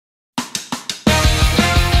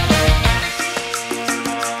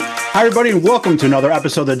Hi, everybody, and welcome to another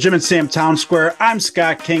episode of Jim and Sam Town Square. I'm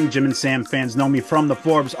Scott King. Jim and Sam fans know me from the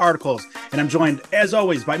Forbes articles, and I'm joined, as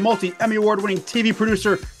always, by multi-Emmy award-winning TV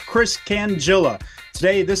producer Chris Cangilla.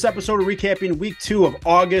 Today, this episode, we're recapping week 2 of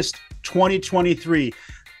August 2023.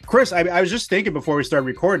 Chris, I was just thinking before we started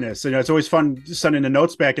recording this, it's always fun sending the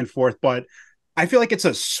notes back and forth, but I feel like it's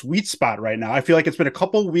a sweet spot right now. I feel like it's been a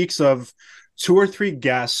couple weeks of 2 or 3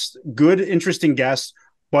 guests, good, interesting guests,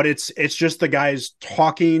 but it's just the guys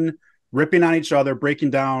talking, ripping on each other,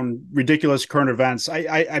 breaking down ridiculous current events.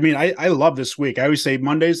 I love this week. I always say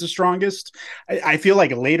Monday's the strongest. I feel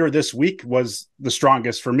like later this week was the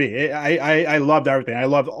strongest for me. I loved everything. I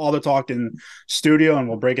loved all the talk in studio, and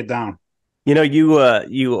we'll break it down. You know,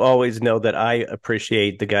 you always know that I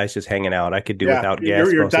appreciate the guys just hanging out. I could do without gas.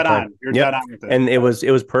 You're dead on. You're dead on with it. And it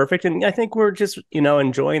was perfect. And I think we're just,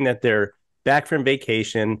 enjoying that they're back from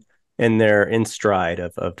vacation and they're in stride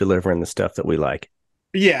of delivering the stuff that we like.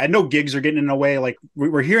 Yeah, I know gigs are getting in the way. Like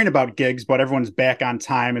we're hearing about gigs, but everyone's back on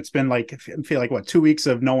time. It's been like, I feel like 2 weeks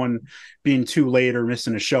of no one being too late or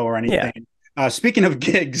missing a show or anything. Yeah. Speaking of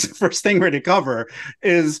gigs, first thing we're to cover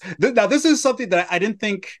is now this is something that I didn't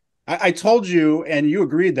think. I told you, and you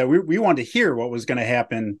agreed that we wanted to hear what was going to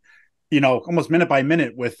happen, almost minute by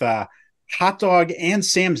minute with Hot Dog and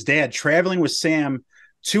Sam's dad traveling with Sam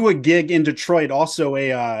to a gig in Detroit. Also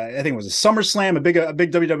I think it was a SummerSlam, a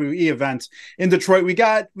big WWE event in Detroit. We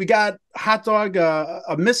got Hot Dog,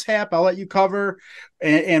 a mishap I'll let you cover.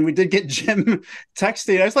 And we did get Jim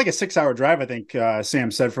texting. It's like a 6-hour drive, I think Sam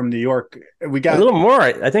said, from New York. We got a little more.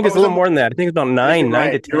 I think it's a little more than that. I think it's about 9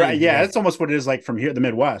 to 10. You're right. Yeah, that's almost what it is like from here, the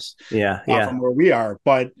Midwest. Yeah. From where we are.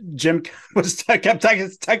 But Jim kept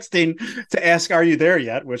texting to ask, "Are you there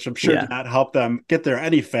yet?" Which I'm sure did not help them get there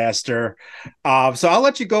any faster. So I'll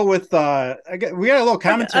let you go with. We got a little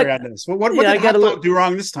commentary on this. What did Hot Dog do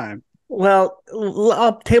wrong this time? Well,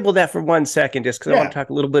 I'll table that for 1 second, just because I want to talk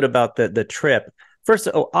a little bit about the trip. First,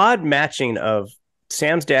 odd matching of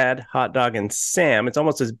Sam's dad, Hot Dog, and Sam. It's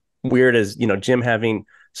almost as weird as, Jim having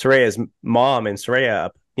Soraya's mom and Soraya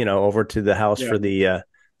up, over to the house for the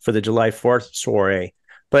July 4th soiree.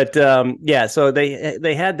 But so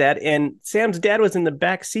they had that, and Sam's dad was in the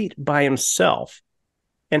back seat by himself,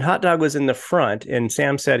 and Hot Dog was in the front. And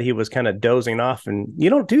Sam said he was kind of dozing off, and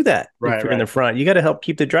you don't do that if you're in the front. You got to help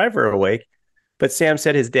keep the driver awake. But Sam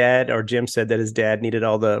said Jim said that his dad needed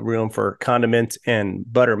all the room for condiments and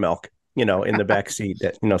buttermilk, in the back seat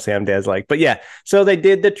that, Sam dad's like. But so they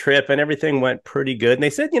did the trip and everything went pretty good. And they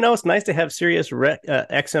said, it's nice to have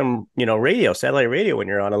SiriusXM, radio, satellite radio when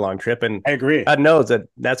you're on a long trip. And I agree. God knows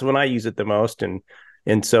that's when I use it the most.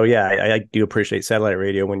 And so, I do appreciate satellite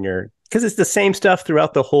radio because it's the same stuff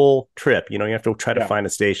throughout the whole trip. You have to try to find a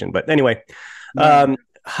station. But anyway,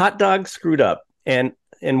 Hot Dog screwed up.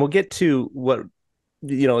 And we'll get to what,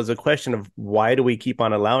 is a question of why do we keep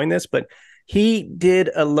on allowing this? But he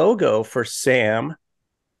did a logo for Sam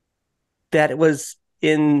that was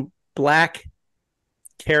in black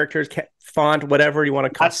characters, font, whatever you want to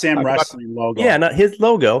call it. Not Sam Wrestling logo. Yeah, not his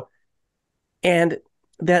logo. And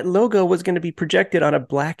that logo was going to be projected on a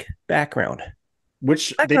black background.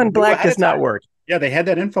 Which black on black does not work. Yeah, they had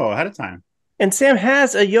that info ahead of time. And Sam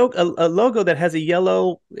has a logo that has a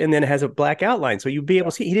yellow and then has a black outline. So you'd be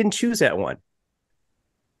able to see. He didn't choose that one.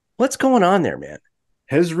 What's going on there, man?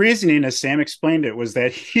 His reasoning, as Sam explained it, was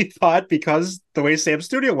that he thought, because the way Sam's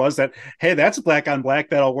studio was, that, hey, that's black on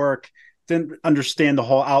black, that'll work. Didn't understand the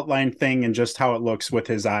whole outline thing and just how it looks with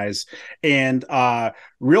his eyes. And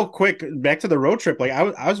real quick, back to the road trip. Like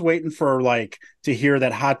I was waiting for to hear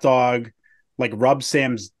that Hot Dog rubbed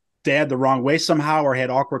Sam's dad the wrong way somehow, or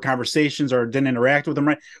had awkward conversations, or didn't interact with him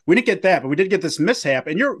right. We didn't get that, but we did get this mishap.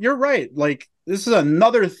 And you're right. This is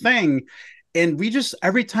another thing. And we just,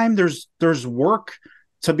 every time there's work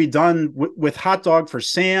to be done with Hot Dog for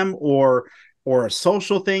Sam or a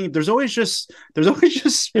social thing, there's always just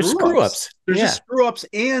screw ups. There's just screw ups.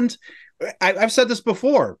 And I've said this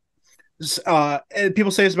before. And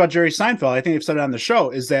people say this about Jerry Seinfeld. I think they've said it on the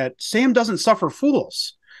show, is that Sam doesn't suffer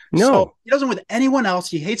fools. No, so he doesn't with anyone else.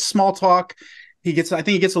 He hates small talk. I think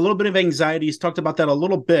he gets a little bit of anxiety. He's talked about that a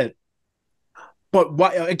little bit. But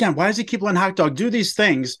why does he keep letting Hot Dog do these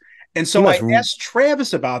things? And so I asked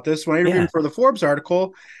Travis about this when I interviewed him for the Forbes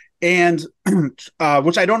article, and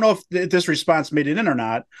which I don't know if this response made it in or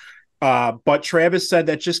not. But Travis said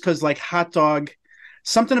that just because Hot Dog,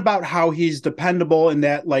 something about how he's dependable and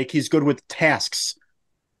that he's good with tasks.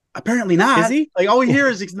 apparently Is not. he? Like all we hear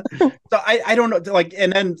is so I don't know. Like,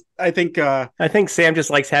 and then I think Sam just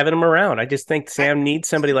likes having him around. I just think Sam needs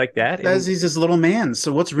somebody like that. says And he's this little man.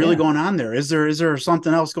 So what's really yeah, going on there? Is there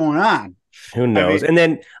something else going on? who I knows? mean, And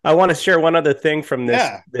then I want to share one other thing from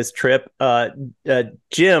yeah. this trip.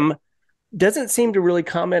 Jim doesn't seem to really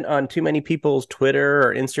comment on too many people's Twitter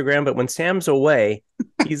or Instagram, but when Sam's away,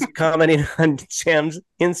 he's commenting on Sam's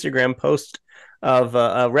Instagram post of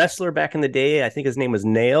a wrestler back in the day. I think his name was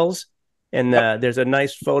Nails. And there's a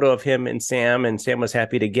nice photo of him and Sam was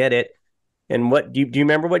happy to get it. And what do you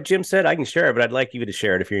remember what Jim said? I can share it, but I'd like you to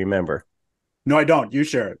share it if you remember. No, I don't. You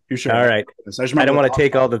share it. You share All it. right. I don't want to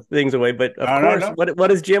take all the things away, but of course, no.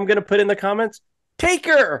 what is Jim going to put in the comments?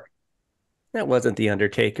 Taker. That wasn't the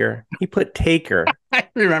Undertaker. He put Taker. I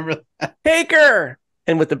remember that. Taker.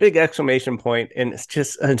 And with the big exclamation point, and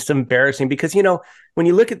it's embarrassing because when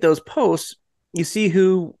you look at those posts, you see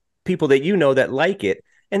who people that that like it.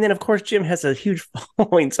 And then, of course, Jim has a huge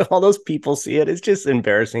following. So all those people see it. It's just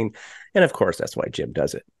embarrassing. And of course, that's why Jim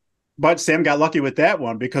does it. But Sam got lucky with that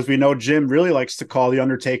one because we know Jim really likes to call the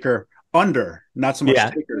Undertaker under, not so much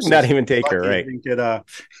Taker. So not even Taker, right? Get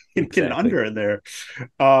an under in there.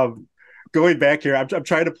 Going back here, I'm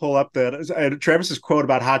trying to pull up that Travis's quote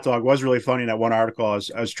about hot dog was really funny in that one article.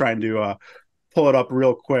 I was trying to pull it up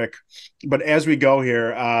real quick. But as we go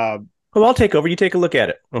here, well, I'll take over. You take a look at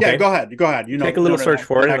it. Okay? Yeah, go ahead. Go ahead. Take a little search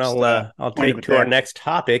for it, and I'll take to our next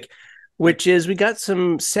topic, which is we got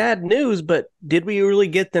some sad news, but did we really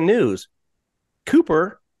get the news?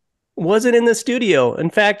 Cooper wasn't in the studio. In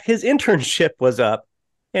fact, his internship was up,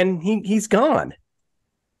 and he's gone.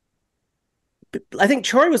 I think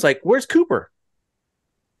Troy was like, "Where's Cooper?"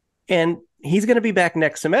 And he's going to be back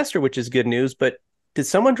next semester, which is good news. But did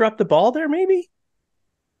someone drop the ball there? Maybe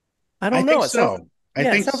I don't know. I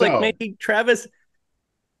think it sounds like maybe Travis,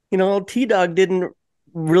 T-Dog didn't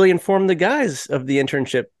really inform the guys of the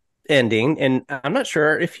internship ending. And I'm not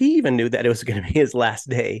sure if he even knew that it was going to be his last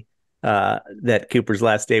day, that Cooper's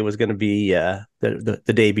last day was going to be the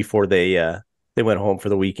day before they went home for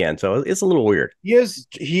the weekend. So it's a little weird.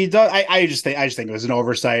 He does. I just think it was an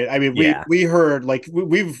oversight. I mean, we heard, like,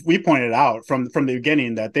 we pointed out from the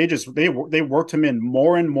beginning that they worked him in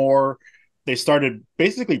more and more. They started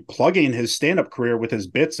basically plugging his stand-up career with his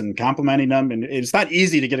bits and complimenting them. And it's not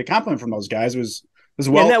easy to get a compliment from those guys. It was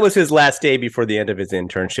well. And that was his last day before the end of his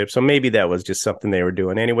internship. So maybe that was just something they were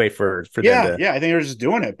doing anyway for them. Yeah, I think they were just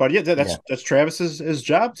doing it. But yeah, that's Travis's his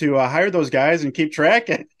job to hire those guys and keep track.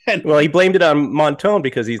 And well, he blamed it on Montone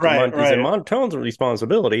because he's right. Montone's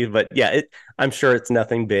responsibility. But yeah, I'm sure it's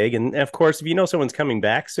nothing big. And of course, if you know someone's coming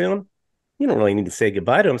back soon, you don't really need to say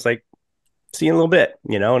goodbye to them. It's like, see you in a little bit,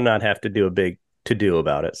 and not have to do a big to-do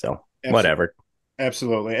about it. So whatever.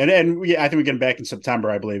 Absolutely. And yeah, I think we get back in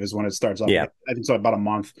September, I believe, is when it starts up. Yeah. I think so, about a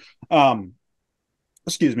month.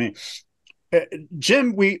 Excuse me.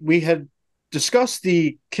 Jim, we had discussed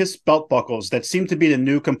the Kiss belt buckles that seem to be the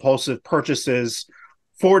new compulsive purchases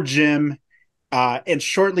for Jim. And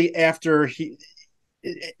shortly after he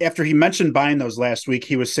mentioned buying those last week,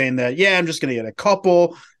 he was saying that, I'm just going to get a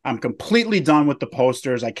couple. I'm completely done with the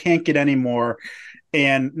posters. I can't get any more.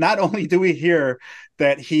 And not only do we hear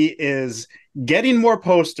that he is getting more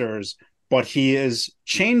posters, but he is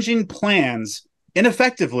changing plans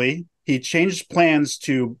ineffectively. He changed plans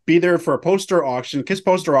to be there for a poster auction. Kiss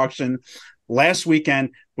poster auction last weekend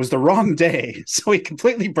was the wrong day. So he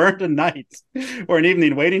completely burned a night or an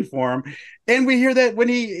evening waiting for him. And we hear that when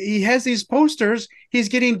he has these posters, he's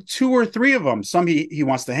getting 2 or 3 of them. Some he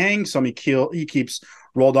wants to hang, some he keeps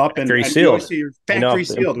rolled up factory sealed. Factory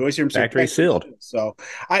sealed. We always hear him say factory sealed. So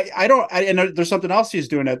and there's something else he's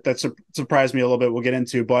doing that surprised me a little bit. We'll get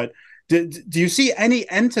into, but do you see any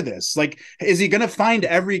end to this? Like, is he going to find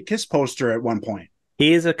every Kiss poster at one point?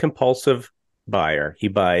 He is a compulsive buyer. He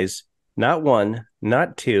buys not 1,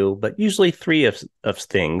 not 2, but usually 3 of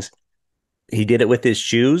things. He did it with his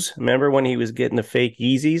shoes. Remember when he was getting the fake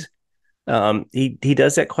Yeezys? He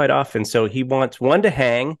does that quite often. So he wants 1 to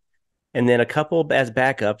hang, and then a couple as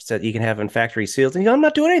backups that you can have in factory seals. And I'm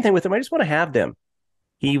not doing anything with them. I just want to have them.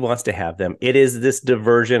 He wants to have them. It is this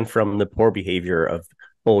diversion from the poor behavior of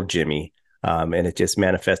old Jimmy. And it just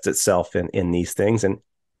manifests itself in these things. And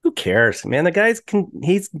who cares, man? The guy's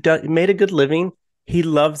made a good living. He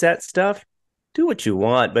loves that stuff. Do what you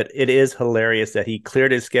want. But it is hilarious that he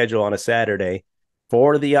cleared his schedule on a Saturday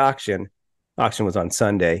for the auction. Auction was on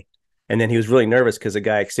Sunday. And then he was really nervous because the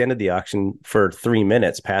guy extended the auction for 3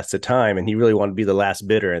 minutes past the time, and he really wanted to be the last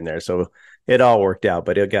bidder in there. So it all worked out,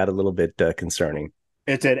 but it got a little bit concerning.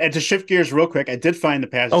 It did. And to shift gears real quick, I did find the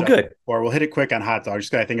passage. Oh, good. Or we'll hit it quick on hot dogs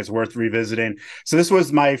because I think it's worth revisiting. So this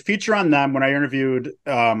was my feature on them when I interviewed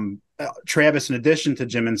Travis, in addition to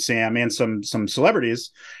Jim and Sam and some celebrities,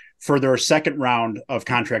 for their second round of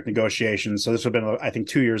contract negotiations. So this would have been, I think,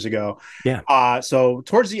 2 years ago. Yeah. So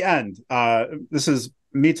towards the end, this is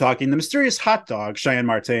me talking. The mysterious hot dog, Cheyenne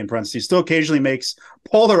Marte in parentheses, still occasionally makes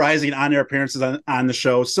polarizing on-air appearances on the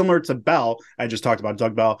show, similar to Bell. I just talked about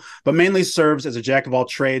Doug Bell, but mainly serves as a jack of all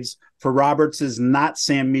trades for Roberts' Not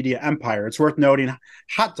Sam Media empire. It's worth noting,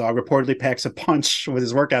 Hot Dog reportedly packs a punch with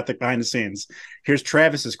his work ethic behind the scenes. Here's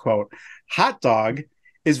Travis's quote: "Hot Dog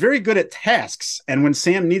is very good at tasks, and when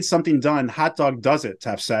Sam needs something done, Hot Dog does it,"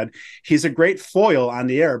 Teff said. "He's a great foil on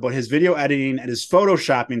the air, but his video editing and his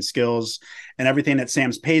photoshopping skills and everything that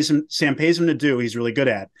Sam pays him to do, he's really good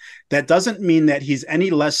at. That doesn't mean that he's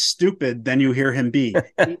any less stupid than you hear him be.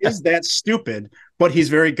 He is that stupid, but he's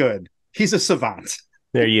very good. He's a savant."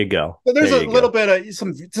 There you go. So there's a little bit of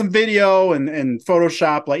some video and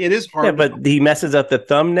Photoshop. Like, it is hard. Yeah, but he messes up the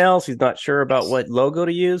thumbnails. He's not sure about what logo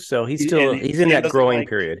to use. So he's in that growing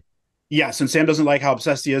period. Yes, and Sam doesn't like how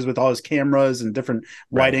obsessed he is with all his cameras and different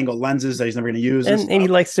wide angle lenses that he's never going to use. And he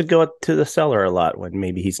likes to go to the cellar a lot when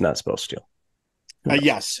maybe he's not supposed to.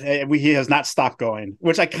 Yes, he has not stopped going,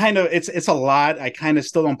 which I kind of, it's a lot. I kind of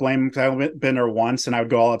still don't blame him because I've been there once and I would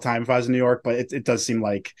go all the time if I was in New York, but it does seem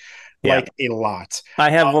like a lot. I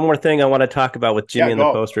have one more thing I want to talk about with Jimmy and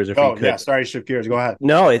the posters. If you could. Yeah, sorry, shift gears. Go ahead.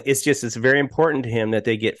 No, it's very important to him that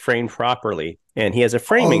they get framed properly, and he has a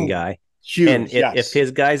framing guy. Huge, and if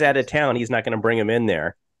his guy's out of town, he's not going to bring him in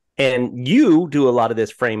there. And you do a lot of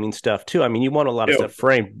this framing stuff too. I mean, you want a lot of stuff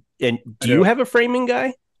framed. And do you have a framing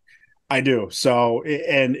guy? I do. So,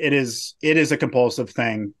 and it is a compulsive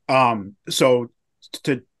thing. So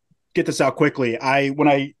to get this out quickly,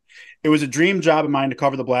 it was a dream job of mine to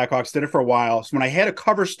cover the Blackhawks. Did it for a while. So when I had a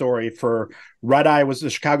cover story for Red Eye, was the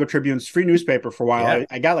Chicago Tribune's free newspaper for a while.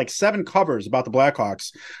 I got like 7 covers about the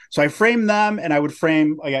Blackhawks. So I framed them, and I would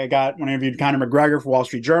frame, like I got when I interviewed Conor McGregor for Wall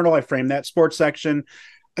Street Journal, I framed that sports section.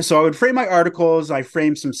 So I would frame my articles. I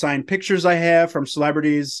framed some signed pictures I have from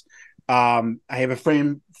celebrities. I have a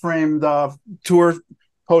framed tour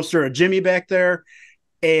poster of Jimmy back there.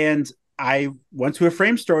 And I went to a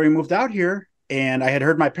frame store and moved out here. And I had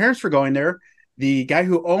heard my parents were going there. The guy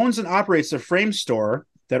who owns and operates a frame store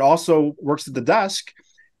that also works at the desk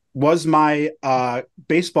was my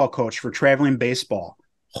baseball coach for traveling baseball.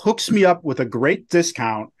 Hooks me up with a great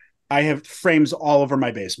discount. I have frames all over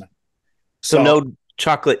my basement. So no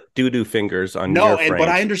chocolate doo-doo fingers on your frames. But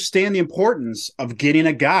I understand the importance of getting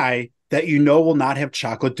a guy that you know will not have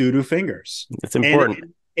chocolate doo-doo fingers. It's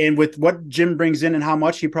important. And with what Jim brings in and how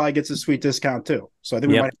much, he probably gets a sweet discount too. So I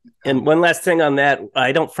think we might. And one last thing on that,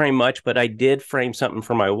 I don't frame much, but I did frame something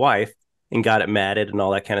for my wife and got it matted and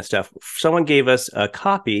all that kind of stuff. Someone gave us a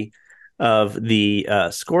copy of the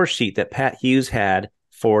score sheet that Pat Hughes had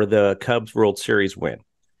for the Cubs World Series win.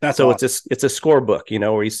 That's so awesome. It's a scorebook,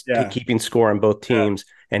 where he's keeping score on both teams,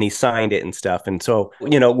 and he signed it and stuff. And so,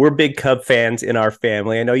 we're big Cub fans in our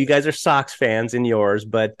family. I know you guys are Sox fans in yours,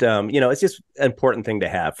 but it's just an important thing to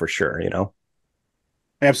have for sure.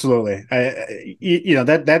 Absolutely.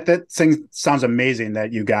 That thing sounds amazing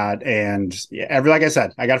that you got, and like I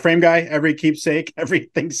said, I got a frame guy. Every keepsake,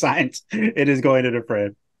 everything signed, it is going in a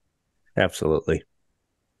frame. Absolutely.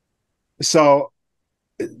 So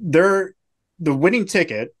the winning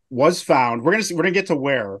ticket was found. We're gonna get to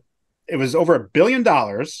where it was over $1 billion,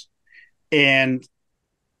 and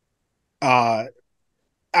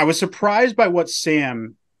I was surprised by what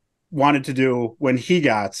Sam wanted to do when he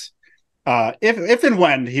got if and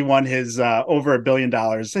when he won his over $1 billion.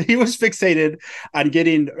 He was fixated on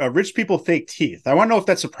getting rich people fake teeth. I want to know if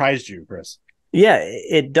that surprised you, Chris. Yeah,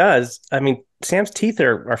 it does. I mean, Sam's teeth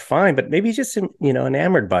are fine, but maybe he's just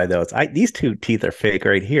enamored by those. These 2 teeth are fake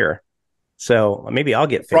right here. So maybe I'll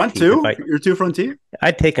get front too. Your 2 front teeth.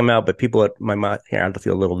 I'd take them out, but people at my mouth here, I'll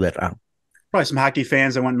feel a little bit. Probably some hockey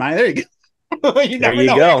fans that went mine. There you go. You never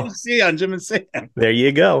know. You see on Jim and Sam. There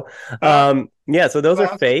you go. So those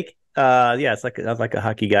are fake. It's like I'm like a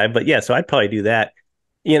hockey guy, but so I'd probably do that.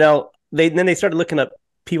 They started looking up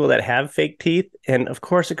people that have fake teeth, and of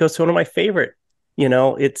course it goes to one of my favorite.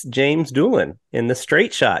 It's James Doolin in The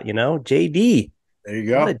Straight Shot. JD. There you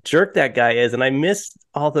go. What a jerk that guy is, and I missed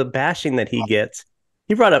all the bashing that he gets.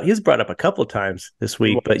 He was brought up a couple times this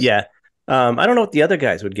week, but I don't know what the other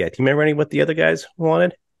guys would get. Do you remember what the other guys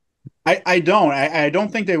wanted? I don't. I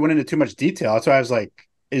don't think they went into too much detail. That's why I was like,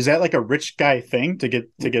 is that like a rich guy thing to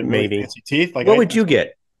get maybe really fancy teeth? Like, what would you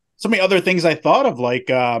get? So many other things I thought of, like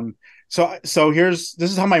so this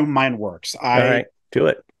is how my mind works. All right, do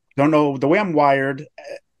it. Don't know the way I'm wired.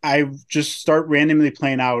 I just start randomly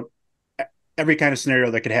playing out every kind of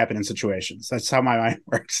scenario that could happen in situations. That's how my mind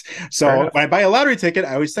works. So when I buy a lottery ticket,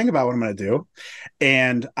 I always think about what I'm going to do.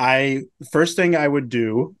 And first thing I would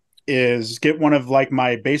do is get one of like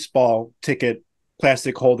my baseball ticket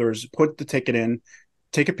plastic holders, put the ticket in,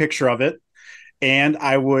 take a picture of it. And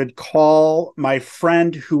I would call my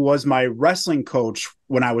friend who was my wrestling coach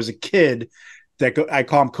when I was a kid. I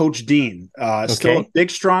call him Coach Dean. Still a big,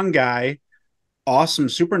 strong guy, awesome,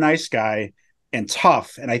 super nice guy, and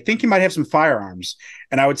tough. And I think he might have some firearms.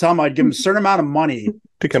 And I would tell him I'd give him a certain amount of money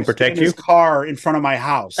to come protect his car in front of my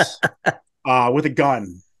house with a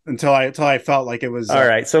gun until I felt like it was. All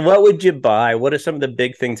right. So what would you buy? What are some of the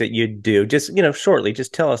big things that you'd do? Just, shortly,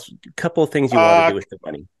 just tell us a couple of things you want to do with the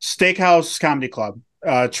money. Steakhouse Comedy Club.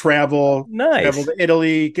 Travel to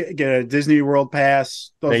Italy, get a Disney World pass.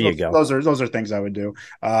 There you go. Those are things I would do.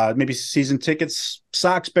 Maybe season tickets,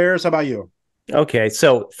 socks, bears. How about you? Okay,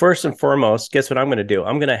 so first and foremost, guess what I'm going to do?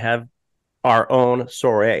 I'm going to have our own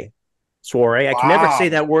soiree. I can never say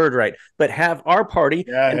that word right, but have our party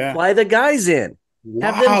and fly the guys in.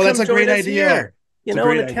 Wow, have them that's a great idea. Here,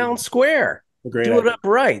 in the town square. Do it up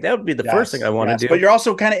right. That would be the first thing I want to do. But you're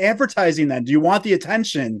also kind of advertising then. Do you want the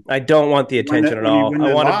attention? I don't want the attention at all.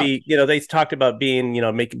 I want to be, they talked about being,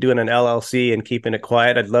 doing an LLC and keeping it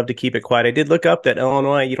quiet. I'd love to keep it quiet. I did look up that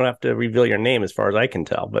Illinois, you don't have to reveal your name as far as I can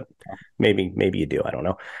tell, but maybe you do. I don't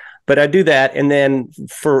know. But I'd do that. And then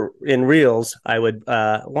in reels, I would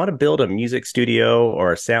want to build a music studio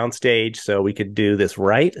or a sound stage so we could do this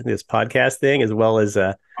podcast thing, as well as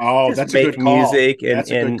that's a good call. Music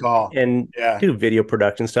and do video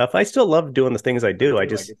production stuff. I still love doing the things I do.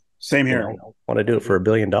 Same here. Want to do it for $1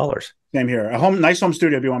 billion. Same here. A nice home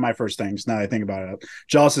studio would be one of my first things. Now that I think about it,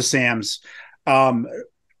 jealous of Sam's.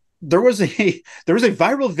 There was a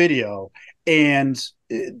viral video, and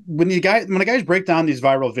when the guys break down these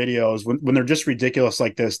viral videos, when they're just ridiculous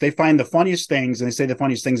like this, they find the funniest things and they say the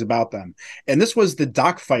funniest things about them. And this was the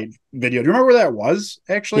dock fight video. Do you remember where that was?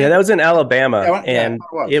 Actually, yeah, that was in Alabama,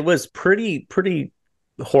 it was pretty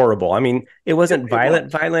horrible. I mean, it wasn't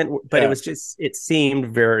violent, but it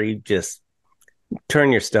seemed very just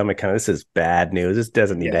turn your stomach kind of, this is bad news. This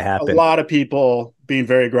doesn't need to happen. A lot of people being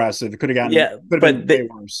very aggressive. It could have gotten way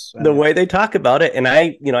worse. The way they talk about it, and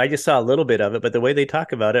I just saw a little bit of it, but the way they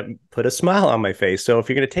talk about it put a smile on my face. So if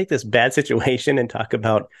you're going to take this bad situation and talk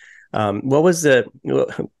about what was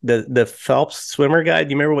the Phelps swimmer guy? Do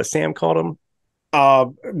you remember what Sam called him? I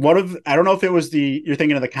don't know if it was you're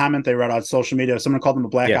thinking of the comment they wrote on social media. Someone called him a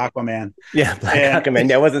Black Aquaman. Yeah, Black Aquaman.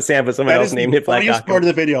 That wasn't Sam, but somebody else named it Black Aquaman. Part of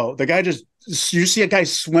the video, the guy you see a guy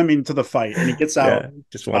swimming to the fight, and he gets out.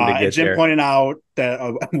 Just wanted to get Jim there. Pointed out that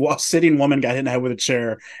a sitting woman got hit in the head with a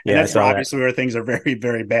chair, and that's obviously where things are very,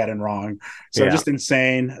 very bad and wrong. So just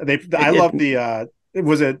insane. I love the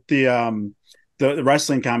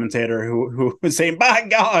wrestling commentator who was saying "by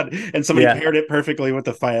God," and somebody paired it perfectly with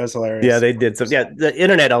the fight. That was hilarious. Yeah, they did. So the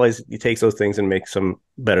internet always takes those things and makes them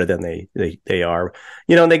better than they are.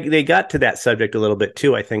 They got to that subject a little bit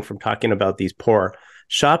too, I think, from talking about these poor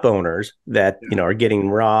shop owners that are getting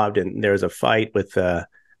robbed, and there's a fight with a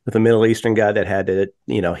Middle Eastern guy that had to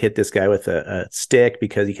hit this guy with a stick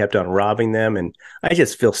because he kept on robbing them. And I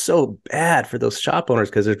just feel so bad for those shop owners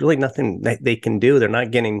because there's really nothing that they can do. They're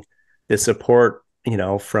not getting the support,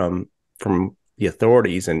 from the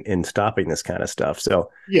authorities in stopping this kind of stuff.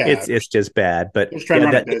 So it's just bad. But just trying to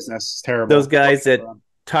run a business. It's terrible. Those guys that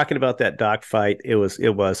talking about that dock fight, it was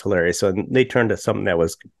hilarious. So they turned to something that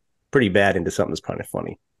was pretty bad into something that's kind of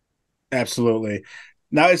funny. Absolutely.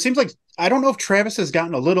 Now it seems like, I don't know if Travis has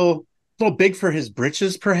gotten a little big for his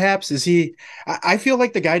britches. Perhaps I feel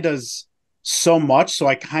like the guy does so much, so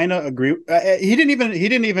I kind of agree. He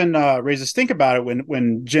didn't even raise a stink about it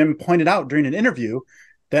when Jim pointed out during an interview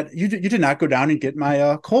that you did not go down and get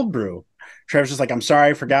my cold brew. Travis was like, "I'm sorry,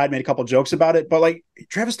 I forgot." Made a couple jokes about it, but like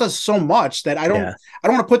Travis does so much that I don't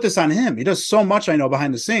want to put this on him. He does so much, I know,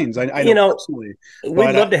 behind the scenes. I know personally.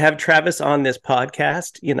 We'd love to have Travis on this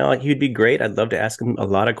podcast. He'd be great. I'd love to ask him a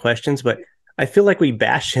lot of questions, but I feel like we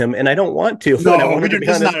bash him, and I don't want to. No,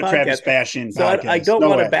 this is not a Travis bashing podcast. I don't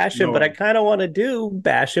want to bash him, but I kind of want to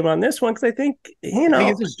bash him on this one because I think, I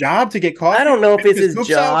think it's his job to get caught. I don't know if it's his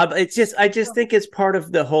job. I just think it's part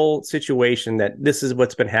of the whole situation that this is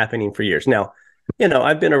what's been happening for years. Now,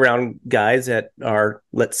 I've been around guys that are,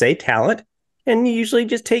 let's say, talent, and you usually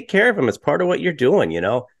just take care of them. It's part of what you're doing,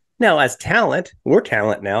 Now, as talent, we're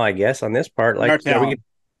talent now, I guess, on this part. Like,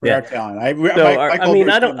 We are talent.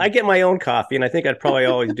 I get my own coffee, and I think I'd probably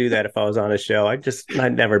always do that if I was on a show.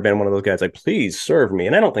 I'd never been one of those guys like, please serve me.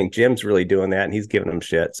 And I don't think Jim's really doing that, and he's giving them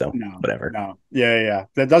shit. So whatever. No. Yeah.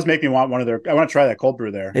 That does make me want one of their. I want to try that cold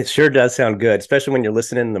brew there. It sure does sound good, especially when you're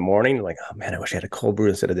listening in the morning. You're like, oh man, I wish I had a cold brew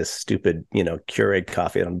instead of this stupid, Keurig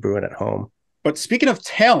coffee that I'm brewing at home. But speaking of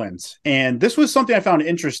talent, and this was something I found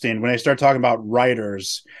interesting when I started talking about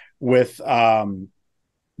writers with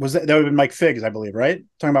was that would have been Mike Figs, I believe, right?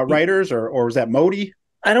 Talking about writers, or was that Modi?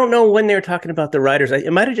 I don't know when they were talking about the writers.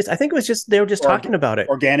 It might have I think it was just, they were just talking about it.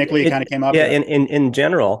 Organically, it kind of came up. Yeah, in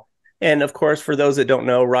general. And of course, for those that don't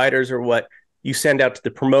know, writers are what you send out to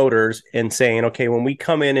the promoters and saying, okay, when we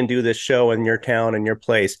come in and do this show in your town and your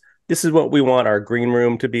place, this is what we want our green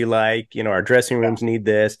room to be like. Our dressing rooms need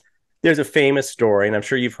this. There's a famous story, and I'm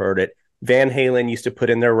sure you've heard it. Van Halen used to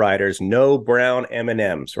put in their writers, no brown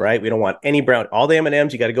M&Ms, right? We don't want any brown. All the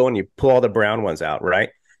M&Ms, you got to go and you pull all the brown ones out, right?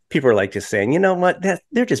 People are like just saying, you know what?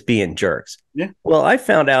 They're just being jerks. Yeah. Well, I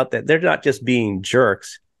found out that they're not just being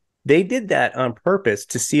jerks. They did that on purpose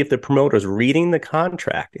to see if the promoter's reading the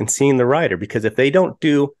contract and seeing the writer. Because if they don't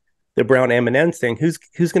do the brown M&Ms thing, who's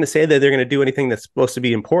going to say that they're going to do anything that's supposed to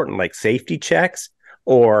be important, like safety checks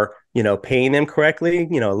or, paying them correctly,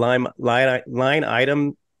 line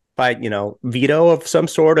item by veto of some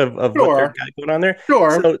sort of what they're going on there.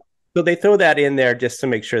 Sure. So they throw that in there just to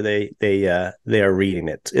make sure they are reading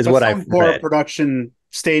it. Is what I've read. Production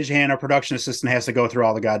stagehand or production assistant has to go through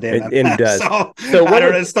all the goddamn. It does. So I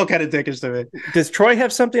don't know. It's still kind of dickish to me. Does Troy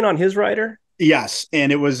have something on his writer? Yes,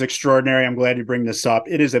 and it was extraordinary. I'm glad you bring this up.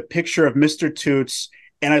 It is a picture of Mr. Toots,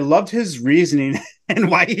 and I loved his reasoning and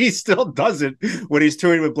why he still does it when he's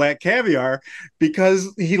touring with Black Caviar, because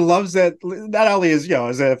he loves that. Not only as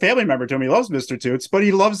as a family member to him, he loves Mr. Toots, but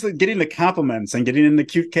he loves getting the compliments and getting in the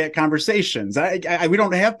cute cat conversations. We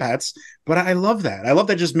don't have pets, but I love that. I love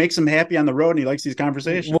that. It just makes him happy on the road, and he likes these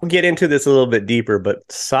conversations. We'll get into this a little bit deeper, but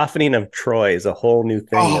softening of Troy is a whole new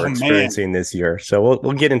thing we're experiencing this year. So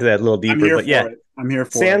we'll get into that a little deeper. But yeah, I'm here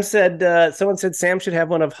for Sam it. said someone said Sam should have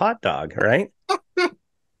one of Hot Dog, right?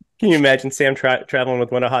 Can you imagine Sam traveling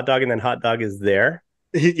with one of Hot Dog, and then Hot Dog is there?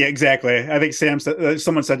 Yeah, exactly. I think Sam said,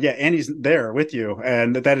 someone said, yeah, and he's there with you.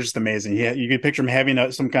 And that is just amazing. You could picture him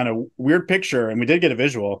having some kind of weird picture. And we did get a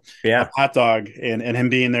visual of Hot Dog and him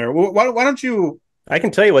being there. Why don't you? I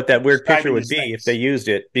can tell you what that weird picture would be if they used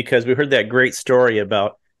it, because we heard that great story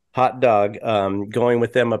about Hot Dog going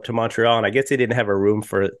with them up to Montreal. And I guess they didn't have a room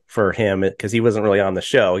for him because he wasn't really on the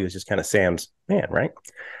show. He was just kind of Sam's man, right?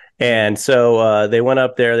 And so they went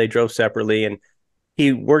up there, they drove separately, and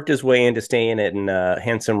he worked his way into staying in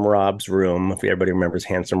Handsome Rob's room. If everybody remembers,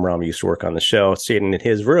 Handsome Rob used to work on the show, staying in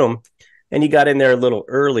his room. And he got in there a little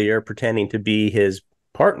earlier, pretending to be his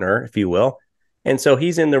partner, if you will. And so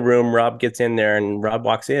he's in the room, Rob gets in there, and Rob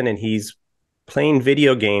walks in, and he's playing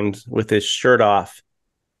video games with his shirt off,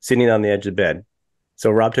 sitting on the edge of the bed. So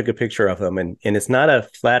Rob took a picture of him, and it's not a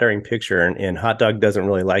flattering picture, and Hot Dog doesn't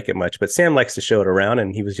really like it much, but Sam likes to show it around,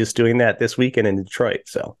 and he was just doing that this weekend in Detroit.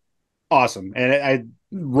 So awesome. And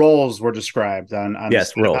roles were described on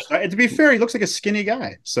yes, roles. To be fair, he looks like a skinny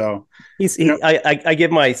guy. So I give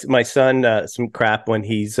my son some crap when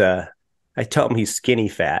I tell him he's skinny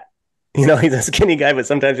fat. He's a skinny guy, but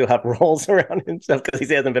sometimes he'll have rolls around and stuff because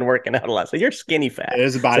he hasn't been working out a lot. So you're skinny fat. It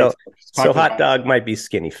is a body. So Hot Dog might be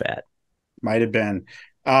skinny fat. Might have been.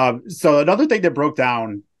 So another thing that broke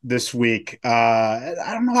down this week, I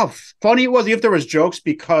don't know how funny it was, if there was jokes,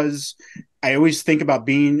 because I always think about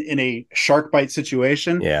being in a shark bite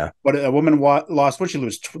situation. Yeah. But a woman lost, what she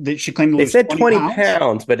lose? She claimed to lose 20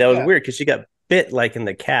 pounds, but that was weird because she got bit like in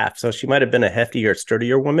the calf. So she might have been a heftier,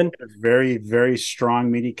 sturdier woman. A very, very strong,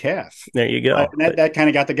 meaty calf. There you go. And that kind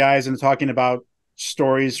of got the guys into talking about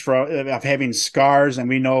stories of having scars. And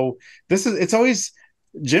we know it's always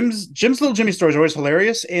Jim's little Jimmy stories are always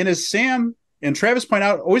hilarious. And as Sam and Travis point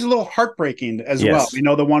out, always a little heartbreaking as well. We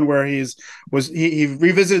know the one where he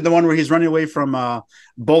revisited the one where he's running away from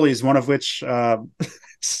bullies, one of which I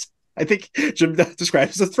think Jim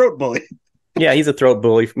describes as a throat bully. Yeah, he's a throat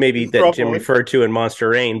bully, maybe that Jim referred to in Monster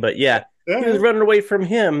Rain. But yeah, he was running away from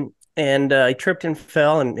him, and he tripped and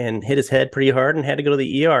fell and hit his head pretty hard and had to go to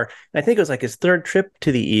the ER. And I think it was like his third trip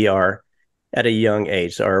to the ER at a young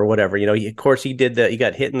age or whatever. Of course, he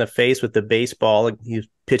got hit in the face with the baseball. He was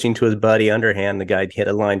pitching to his buddy underhand. The guy hit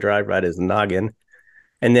a line drive right at his noggin.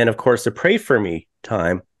 And then, of course, the Pray For Me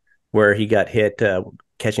time where he got hit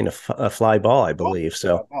catching a fly ball, I believe.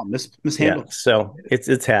 Mishandled. Yeah, so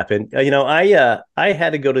it's happened. I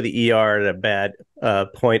had to go to the ER at a bad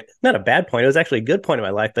point. Not a bad point. It was actually a good point in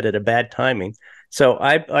my life, but at a bad timing. So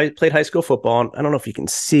I played high school football. And I don't know if you can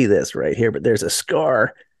see this right here, but there's a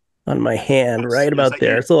scar on my hand, right Yes, about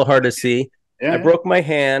there. It's a little hard to see. I Yeah, broke my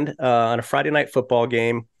hand on a Friday night football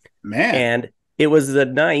game, man. and it was the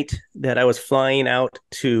night that I was flying out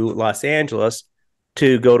to Los Angeles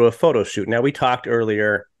to go to a photo shoot. Now, we talked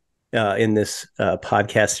earlier in this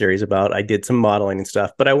podcast series about I did some modeling and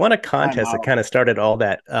stuff, but I won a contest that kind of started all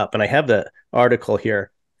that up. And I have the article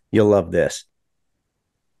here. You'll love this.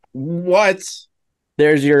 What?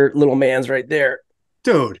 There's your little man's right there.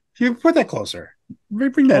 Dude, you put that closer.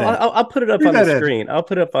 Bring that in. I'll put it up on the screen. I'll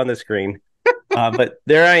put it up on the screen. But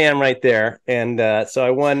there I am right there. And so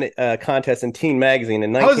I won a contest in Teen Magazine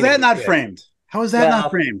in 1986. How is that not framed? How is that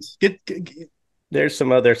not framed? Get, there's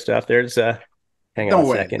some other stuff. There's hang on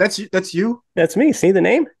a second. That's you? That's me. See the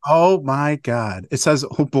name? Oh my God. It says,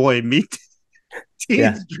 oh boy, meet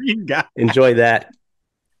Teen's dream guy. Enjoy that.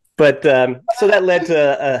 But so that led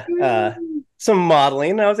to some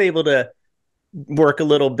modeling. I was able to work a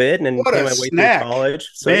little bit and then pay my way through college.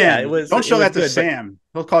 So man, it was. Don't show that to Sam.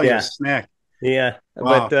 He'll call you a snack. Yeah.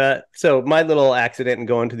 Wow. But so my little accident and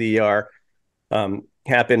going to the ER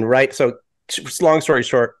happened right. So long story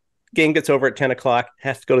short, game gets over at 10 o'clock,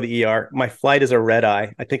 has to go to the ER. My flight is a red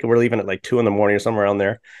eye. I think we're leaving at like 2 a.m. or somewhere around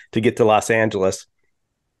there to get to Los Angeles.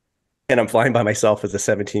 And I'm flying by myself as a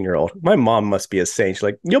 17-year-old. My mom must be a saint. She's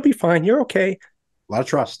like, you'll be fine. You're okay. A lot of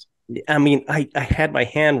trust. I mean, I had my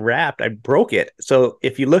hand wrapped. I broke it. So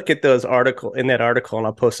if you look at those in that article, and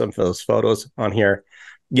I'll post some of those photos on here,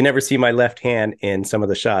 you never see my left hand in some of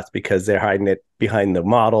the shots because they're hiding it behind the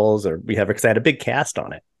models, or because I had a big cast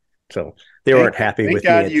on it. So they weren't happy with me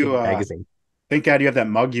in the magazine. Thank God you have that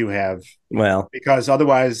mug you have. Well, because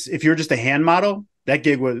otherwise, if you're just a hand model, that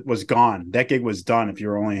gig was gone. That gig was done if you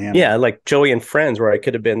were only a hand. Yeah, model. Like Joey and Friends, where I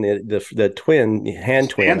could have been the twin,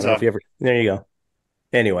 hand twin. I don't know if you ever. There you go.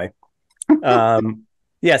 Anyway,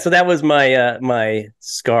 yeah. So that was my my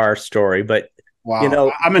scar story. But wow, you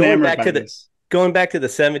know, I'm enamored by this. Going back to the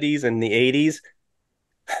 70s and the 80s,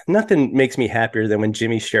 nothing makes me happier than when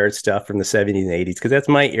Jimmy shared stuff from the 70s and 80s, because that's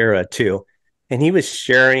my era too. And he was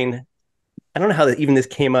sharing, I don't know how even this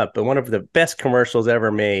came up, but one of the best commercials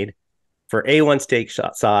ever made for A1 steak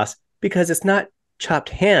sauce, because it's not chopped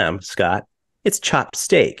ham, Scott, it's chopped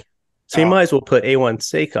steak. So you might as well put A1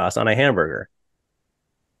 steak sauce on a hamburger.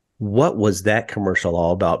 What was that commercial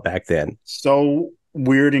all about back then? So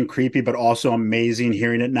weird and creepy, but also amazing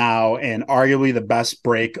hearing it now, and arguably the best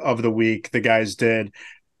break of the week the guys did.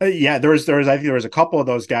 Yeah, there was I think there was a couple of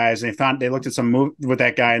those guys, and they looked at some movie with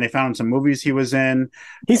that guy, and they found some movies he was in.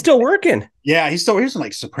 He's still working. Yeah, he's in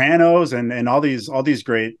like Sopranos and all these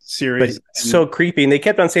great series. But so creepy, and they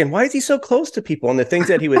kept on saying, "Why is he so close to people?" And the things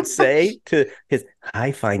that he would say to his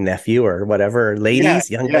hi-fi nephew or whatever, ladies,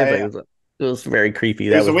 young men. It was very creepy.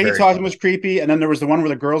 That was the way he talked was creepy. And then there was the one where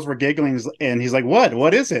the girls were giggling, and he's like,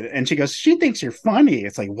 What is it? And she goes, she thinks you're funny.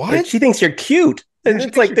 It's like, what? Like, she thinks you're cute. And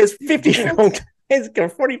it's like this 50-year-old guys,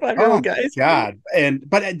 45-year-old guys. God.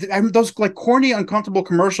 But those like corny, uncomfortable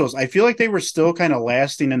commercials, I feel like they were still kind of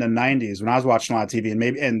lasting in the 90s when I was watching a lot of TV,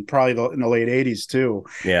 and probably in the late 80s too.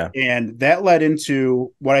 Yeah. And that led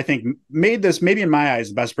into what I think made this, maybe in my eyes,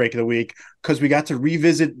 the best break of the week, because we got to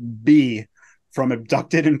revisit B from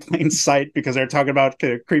Abducted in Plain Sight, because they're talking about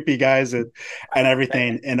creepy guys and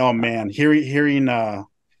everything. And oh man, hearing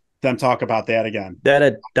them talk about that again.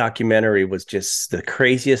 That documentary was just the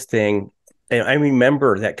craziest thing. And I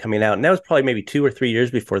remember that coming out, and that was probably maybe 2 or 3 years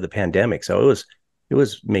before the pandemic. So it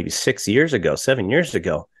was maybe 7 years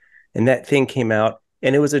ago. And that thing came out,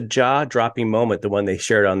 and it was a jaw-dropping moment, the one they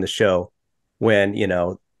shared on the show, when,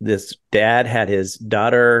 this dad had his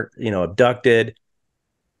daughter, abducted.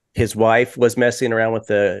 His wife was messing around with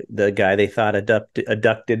the guy they thought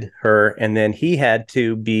abducted her, and then he had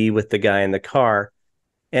to be with the guy in the car,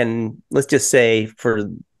 and let's just say, for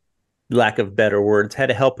lack of better words, had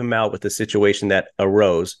to help him out with the situation that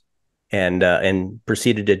arose, and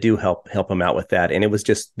proceeded to help him out with that. And it was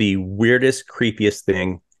just the weirdest, creepiest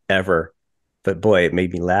thing ever. But boy, it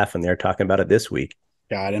made me laugh when they were talking about it this week.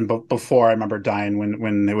 God, and before, I remember dying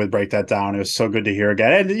when they would break that down. It was so good to hear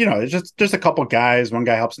again. And it's just a couple guys. One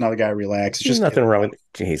guy helps another guy relax. It's just nothing wrong with it.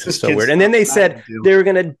 Jesus, so weird. Stuff. And then they said they were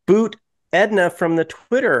going to boot Edna from the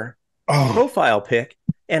Twitter profile pic,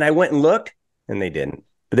 and I went and looked, and they didn't.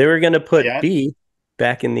 But they were going to put B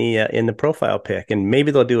back in the profile pic, and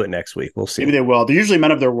maybe they'll do it next week. We'll see. Maybe they will. They're usually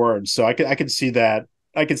men of their words, so I could see that.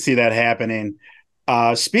 I could see that happening.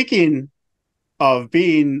 Speaking of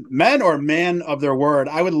being men or man of their word,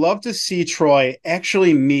 I would love to see Troy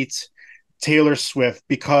actually meet Taylor Swift,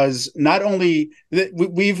 because not only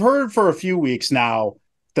we've heard for a few weeks now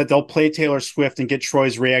that they'll play Taylor Swift and get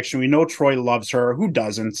Troy's reaction. We know Troy loves her. Who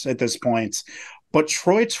doesn't at this point? But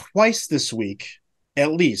Troy twice this week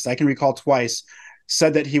at least I can recall twice,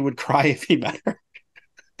 said that he would cry if he met her.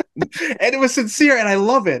 And it was sincere, and I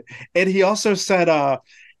love it. And he also said,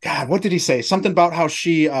 God, what did he say? Something about how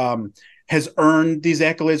she has earned these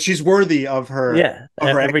accolades. She's worthy of her. Yeah, of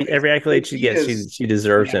her every accolade she gets, she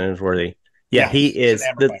deserves and is worthy. Yeah, he is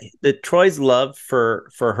the Troy's love for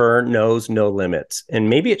her knows no limits, and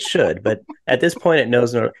maybe it should, but at this point, it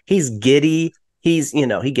knows no. He's giddy. He's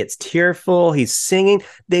he gets tearful. He's singing.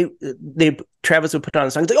 Travis would put on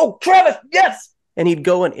a song. He's like, "Oh, Travis, yes!" And he'd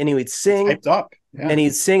go and he would sing. Hyped up. Yeah. And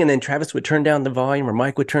he'd sing, and then Travis would turn down the volume, or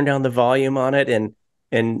Mike would turn down the volume on it,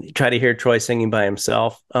 and try to hear Troy singing by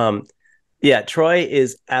himself. Yeah, Troy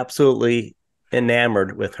is absolutely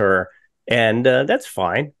enamored with her, and that's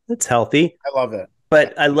fine. That's healthy. I love it.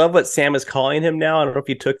 But I love what Sam is calling him now. I don't know if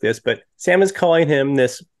you took this, but Sam is calling him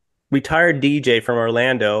this retired DJ from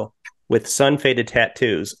Orlando with sun-faded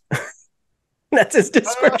tattoos. That's his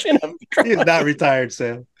description of Troy. He's not retired,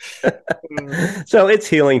 Sam. So it's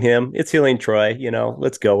healing him. It's healing Troy.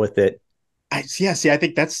 Let's go with it. I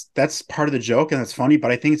think that's part of the joke, and that's funny, but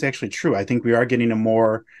I think it's actually true. I think we are getting a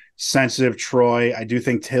more sensitive Troy. I do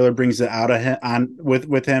think Taylor brings it out of him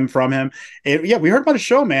with him from him. We heard about his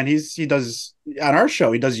show, man. He does on our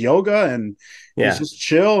show. He does yoga and he's just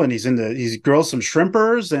chill, and he's grills some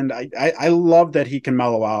shrimpers, and I love that he can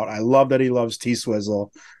mellow out. I love that he loves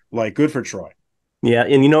T-Swizzle. Like, good for Troy. Yeah,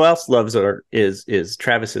 and who else loves her is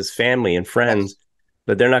Travis's family and friends,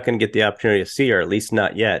 but they're not going to get the opportunity to see her, at least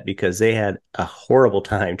not yet, because they had a horrible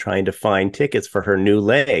time trying to find tickets for her new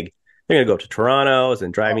leg. They're going to go to Toronto's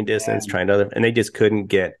and driving distance, and they just couldn't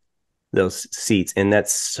get those seats, and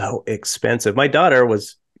that's so expensive. My daughter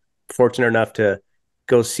was fortunate enough to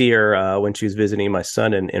go see her when she was visiting my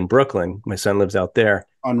son in Brooklyn. My son lives out there.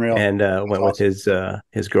 Unreal. And went with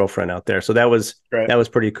his girlfriend out there. So that was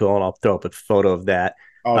pretty cool. And I'll throw up a photo of that.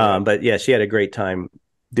 But yeah, she had a great time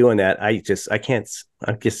doing that. I'm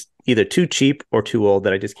just either too cheap or too old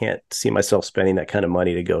that I just can't see myself spending that kind of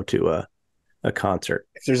money to go to a concert.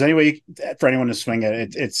 If there's any way for anyone to swing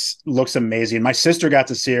it, it looks amazing. My sister got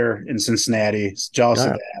to see her in Cincinnati. Jealous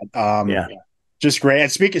of that. Just great.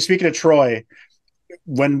 And speaking of Troy,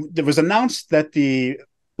 when it was announced that the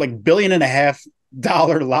 $1.5 billion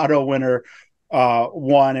Lotto winner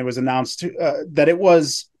won, it was announced that it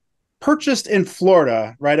was purchased in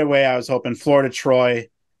Florida. Right away, I was hoping Florida Troy.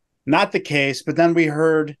 Not the case, but then we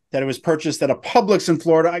heard that it was purchased at a Publix in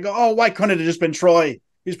Florida. I go, oh, why couldn't it have just been Troy?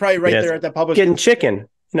 He's probably there at that Publix. Getting chicken,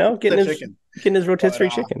 getting his rotisserie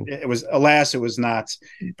chicken. It was, alas, it was not.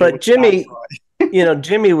 But Jimmy,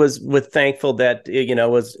 Jimmy was thankful that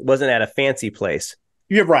wasn't at a fancy place.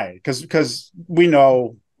 You're right, because we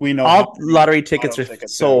know all lottery tickets are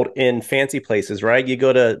sold in fancy places, right? You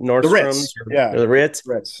go to Nordstrom's or the Ritz.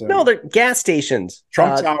 No, they're gas stations.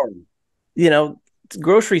 Trump Tower.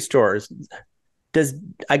 Grocery stores. Does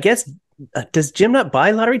Jim not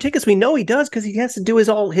buy lottery tickets? We know he does, because he has to do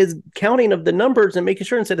his counting of the numbers and making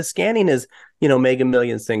sure instead of scanning his Mega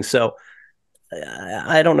Millions thing. So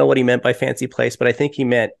I don't know what he meant by fancy place, but I think he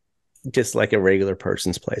meant just like a regular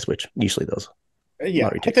person's place, which usually those.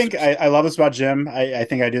 Yeah, I think I love this about Jim. I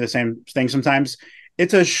think I do the same thing sometimes.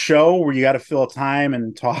 It's a show where you got to fill time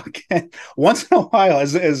and talk. Once in a while,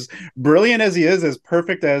 as brilliant as he is, as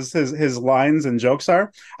perfect as his lines and jokes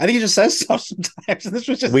are, I think he just says stuff sometimes. This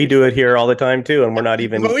was just, we do it here all the time too, and we're not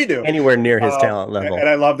even anywhere near his talent level. And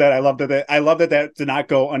I love that. I love that did not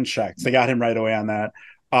go unchecked. They got him right away on that.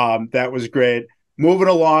 That was great. Moving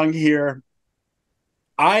along here,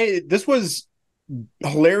 this was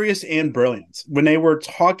hilarious and brilliant when they were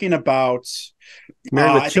talking about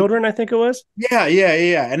Married with Children. I think it was. Yeah.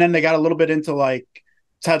 And then they got a little bit into like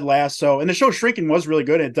Ted Lasso, and the show Shrinking was really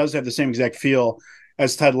good. It does have the same exact feel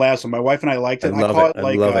as Ted Lasso. My wife and I liked it. I call it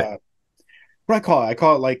like what do I call it? I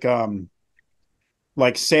call it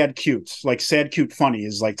like sad cute, funny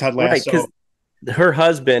is like Ted Lasso. Right, because her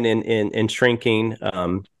husband in Shrinking,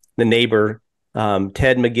 the neighbor,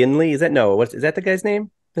 Ted McGinley. Is that the guy's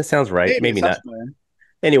name? That sounds right. Maybe not.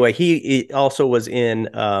 Anyway, he also was in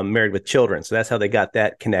Married with Children, so that's how they got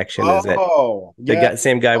that connection.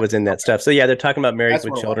 Same guy was in that stuff. So yeah, they're talking about Married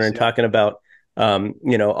with Children, and talking about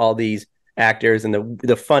all these actors and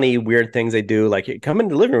the funny, weird things they do. Like, come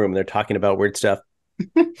into the living room, and they're talking about weird stuff.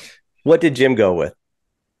 What did Jim go with?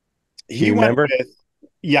 He went with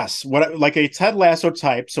like a Ted Lasso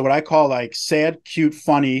type. So what I call like sad, cute,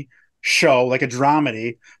 funny show, like a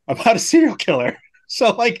dramedy about a serial killer.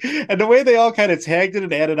 So and the way they all kind of tagged it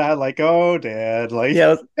and added on, like, oh, Dad, like,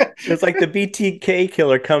 yeah, it's like the BTK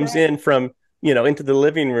killer comes in from into the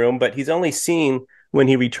living room, but he's only seen when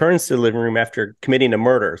he returns to the living room after committing a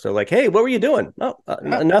murder. So like, hey, what were you doing? Oh,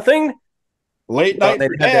 nothing. Late Well, night they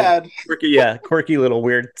for had that dad. quirky little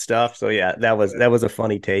weird stuff. So yeah, that was a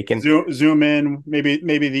funny take. And Zoom in, maybe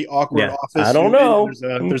the awkward yeah, I office don't zoom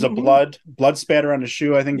in. know. There's a blood spatter on the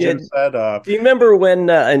shoe. I think Yeah. Jim said. Do you remember when?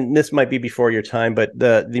 And this might be before your time, but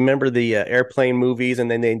do you remember the airplane movies? And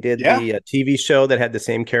then they did Yeah, the TV show that had the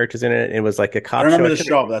same characters in it. It was like a I cop show. remember the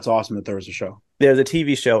show. But that's awesome that there was a show. There's a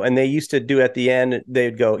TV show, and they used to do at the end.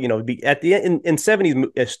 They'd go, be at the end in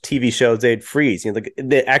 70s TV shows. They'd freeze.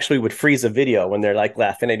 They actually would freeze a video when they're like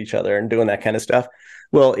laughing at each other and doing that kind of stuff.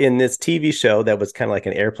 Well, in this TV show that was kind of like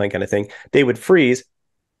an airplane kind of thing, they would freeze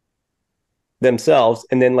themselves,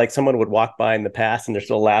 and then like someone would walk by in the past and they're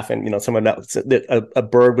still laughing. Someone else, a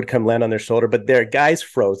bird would come land on their shoulder, but their guys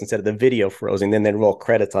froze instead of the video frozen. Then they'd roll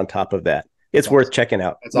credits on top of that. It's worth checking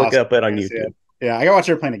out. That's Look awesome. up it on YouTube. Yeah, I gotta watch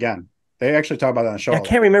Airplane again. They actually talk about that on the show. I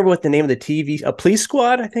can't remember what the name of the TV, a Police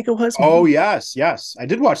Squad, I think it was. Oh yes, I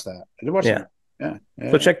did watch that. Yeah. That.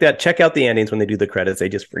 Yeah. So check out the endings when they do the credits. They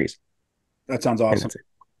just freeze. That sounds awesome.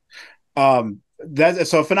 That's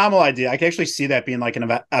so phenomenal idea. I can actually see that being like an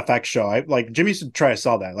FX show. Like Jimmy used to try to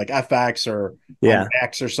sell that, like FX or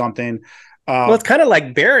X or something. Well, it's kind of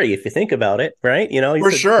like Barry if you think about it, right?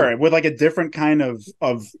 For sure, with like a different kind of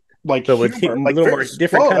like so humor, like a little more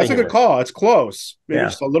different. That's a good call. It's close. Maybe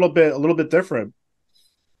just a little bit different.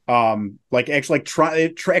 Like actually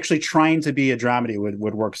actually trying to be a dramedy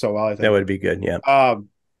would work so well. I think that would be good. Yeah.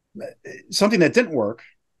 Something that didn't work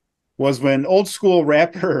was when old school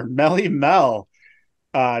rapper Melly dissed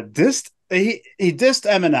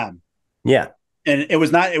Eminem. Yeah. And it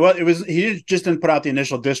was he just didn't put out the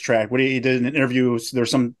initial diss track. What he did in an interview,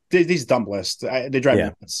 there's these dumb lists. They drive me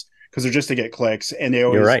nuts because they're just to get clicks. And they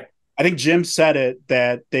always, you're right. I think Jim said it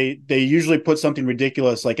that they usually put something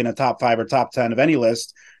ridiculous like in a top 5 or top 10 of any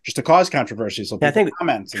list just to cause controversy. So I think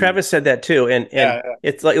comments. Travis said that too. And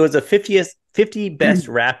it's like it was a 50 best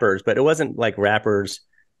rappers, but it wasn't like rappers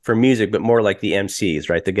for music, but more like the MCs,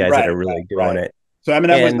 right? The guys that are really doing it. So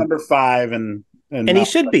Eminem was number 5 and he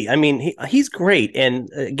should be. I mean, he's great. And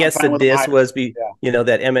I guess that this was that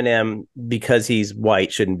Eminem, because he's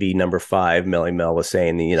white, shouldn't be number 5. Melly Mel was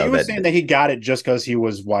saying, he was saying that he got it just because he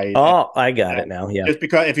was white. Oh, I got it now. Yeah, just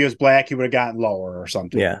because if he was black, he would have gotten lower or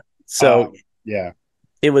something. Yeah. So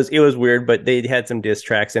it was weird, but they had some diss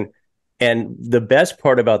tracks, and the best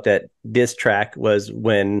part about that diss track was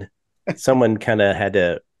when someone kind of had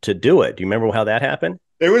to do it. Do you remember how that happened?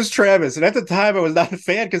 It was Travis, and at the time I was not a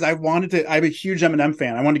fan because I'm a huge Eminem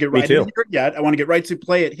fan. I wanted to get right to hear it yet. I want to get right to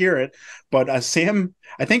play it, hear it. But Sam,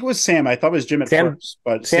 I think it was Sam. I thought it was Jim at first,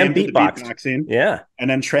 but Sam did the beatboxing. Yeah, and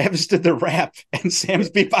then Travis did the rap, and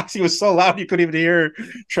Sam's beatboxing was so loud you couldn't even hear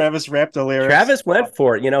Travis rap the lyrics. Travis went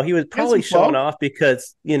for it. He was probably showing off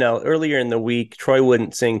because earlier in the week Troy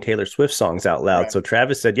wouldn't sing Taylor Swift songs out loud, so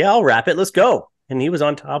Travis said, "Yeah, I'll rap it. Let's go," and he was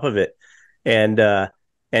on top of it, and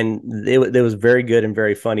it was very good and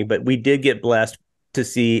very funny. But we did get blessed to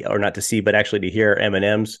see, or not to see, but actually to hear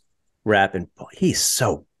Eminem's rap, and boy, he's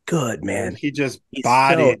so good, man. He's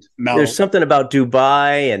bodied. There's something about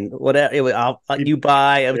Dubai and whatever.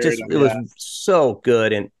 Dubai. It was so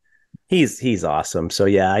good, and he's awesome. So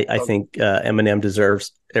yeah, I think Eminem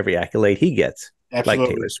deserves every accolade he gets, like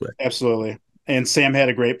Taylor Swift. Absolutely. And Sam had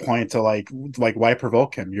a great point to like why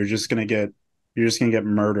provoke him? You're just gonna get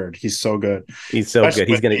murdered. He's so good. He's so good.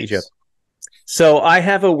 He's going to eat you up. So I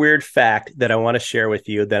have a weird fact that I want to share with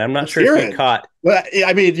you that I'm not sure if you caught. Well,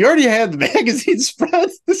 I mean, you already had the magazine spread.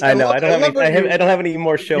 I know. I don't have any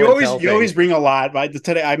more show. You always bring a lot. But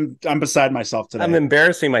today, I'm beside myself today. I'm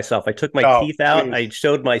embarrassing myself. I took my teeth out. Please. I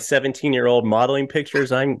showed my 17-year-old modeling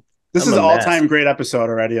pictures. This is an all-time great episode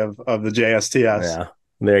already of the JSTS. Yeah,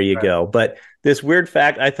 there you go. But this weird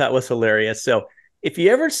fact I thought was hilarious. So if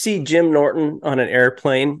you ever see Jim Norton on an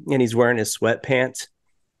airplane and he's wearing his sweatpants,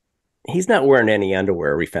 he's not wearing any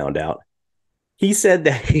underwear, we found out. He said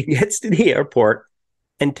that he gets to the airport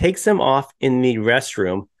and takes them off in the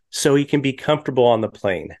restroom so he can be comfortable on the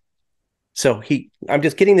plane. So I'm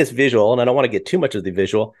just getting this visual, and I don't want to get too much of the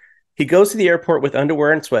visual. He goes to the airport with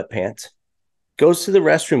underwear and sweatpants, goes to the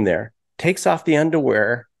restroom there, takes off the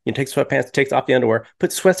underwear, takes sweatpants, takes off the underwear,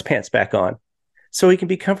 puts sweatpants back on, so he can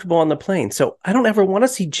be comfortable on the plane. So I don't ever want to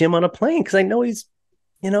see Jim on a plane because I know he's,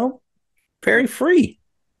 very free.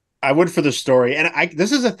 I would for the story. And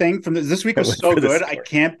this is a thing from this week was so good. I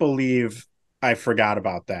can't believe I forgot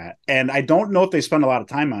about that. And I don't know if they spent a lot of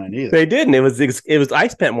time on it either. They didn't. It was I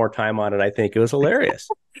spent more time on it, I think. It was hilarious.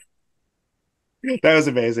 That was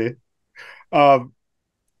amazing. So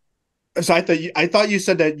I thought you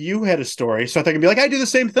said that you had a story. So I thought I'd be like, I do the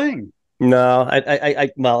same thing. No,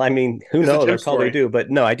 I who knows? I probably do,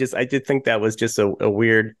 but no, I did think that was just a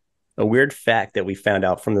weird a weird fact that we found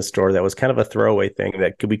out from the store that was kind of a throwaway thing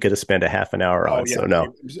that we could have spent a half an hour on. So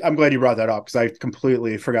no, I'm glad you brought that up because I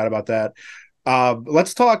completely forgot about that.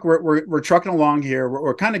 Let's talk. We're trucking along here.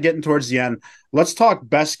 We're kind of getting towards the end. Let's talk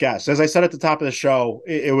best guests. As I said at the top of the show,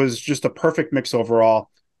 it was just a perfect mix overall.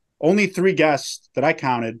 Only 3 guests that I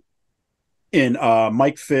counted in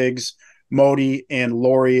Mike Figs, Modi, and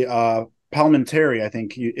Lori Palmentary, I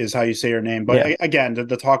think is how you say her name. But again,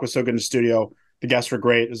 the talk was so good in the studio. The guests were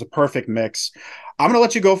great. It was a perfect mix. I'm going to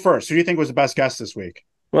let you go first. Who do you think was the best guest this week?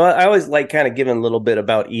 Well, I always like kind of giving a little bit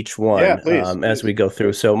about each one as we go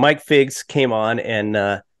through. So Mike Figs came on,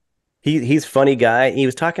 and he's a funny guy. He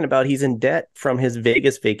was talking about he's in debt from his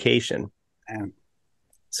Vegas vacation. Man.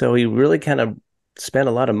 So he really kind of spent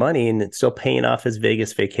a lot of money and it's still paying off his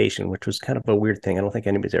Vegas vacation, which was kind of a weird thing. I don't think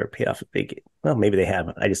anybody's ever paid off a vacation. Well, maybe they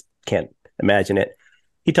haven't. I just can't imagine it.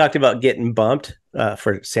 He talked about getting bumped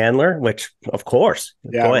for Sandler, which, of course,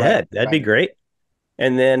 go ahead. That'd be great.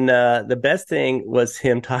 And then the best thing was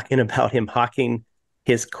him talking about him hawking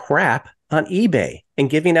his crap on eBay and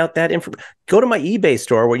giving out that info. Go to my eBay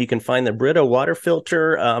store where you can find the Brita water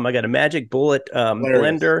filter. I got a Magic Bullet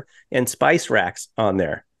blender and spice racks on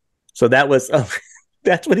there. So that was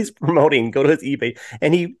that's what he's promoting. Go to his eBay.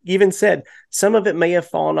 And he even said some of it may have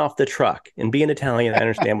fallen off the truck. And being Italian, I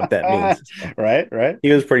understand what that means. So, right.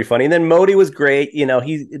 He was pretty funny. And then Modi was great. You know,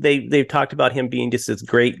 they've talked about him being just this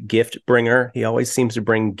great gift bringer. He always seems to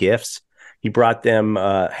bring gifts. He brought them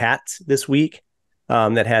hats this week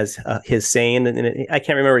that has his saying. And I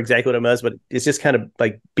can't remember exactly what it was, but it's just kind of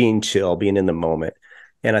like being chill, being in the moment.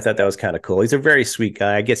 And I thought that was kind of cool. He's a very sweet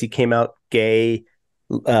guy. I guess he came out gay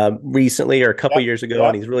recently or a couple years ago,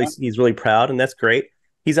 and he's really proud, and that's great.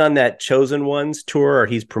 He's on that Chosen Ones tour, or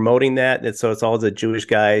he's promoting that, and so it's all the Jewish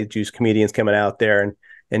comedians coming out there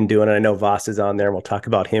and doing it. I know Voss is on there, and we'll talk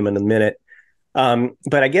about him in a minute. But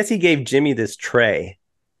I guess he gave Jimmy this tray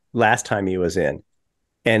last time he was in,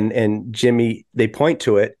 and Jimmy, they point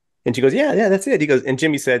to it, and she goes, yeah, that's it. He goes, and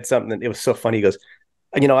Jimmy said something. It was so funny. He goes,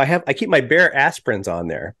 you know, I keep my Bear aspirins on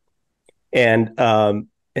there, and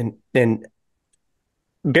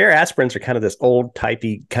Bear aspirins are kind of this old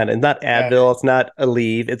typey kind of, not Advil, it's not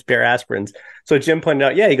Aleve, it's Bear aspirins. So Jim pointed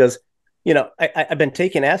out, he goes, you know, I've been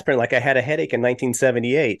taking aspirin like I had a headache in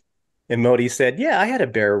 1978. And Modi said, I had a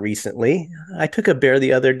Bear recently. I took a Bear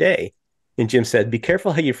the other day. And Jim said, be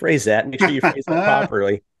careful how you phrase that. Make sure you phrase that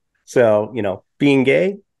properly. So, you know, being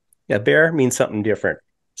gay, Bear means something different.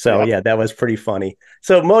 So, that was pretty funny.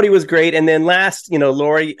 So Modi was great. And then last, you know,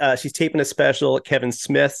 Lori, she's taping a special at Kevin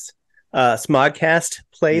Smith's Smodcast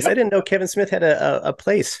place. I didn't know Kevin Smith had a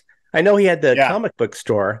place. I know he had the comic book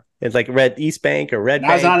store. It's like East Bank or Red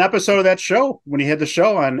Bank. I was on an episode of that show when he had the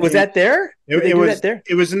show on. Was that there? It was there.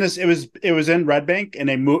 It was in this. It was in Red Bank, and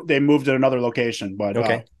they moved to another location. But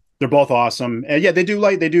they're both awesome. And they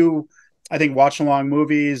do. I think watch along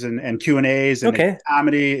movies and Q&As and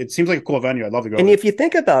comedy. It seems like a cool venue. I'd love to go. And if you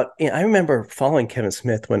think about, I remember following Kevin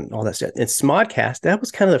Smith when all that stuff. And Smodcast, that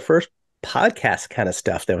was kind of the first podcast kind of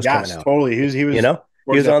stuff that was coming out. Totally. He was he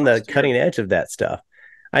was on the cutting edge of that stuff.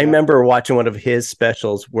 I remember watching one of his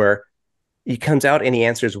specials where he comes out and he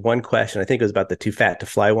answers one question. I think it was about the Too Fat to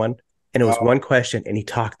Fly one. And it was one question, and he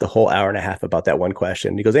talked the whole hour and a half about that one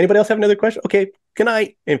question. He goes, anybody else have another question? Okay, good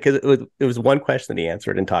night. And because it was one question that he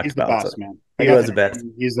answered and talked about. He's the best, man. He was the best.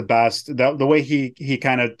 He's the best. The way he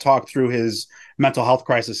kind of talked through his mental health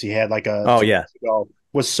crisis he had ago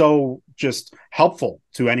was so just helpful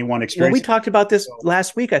to anyone experiencing. Well, we talked about this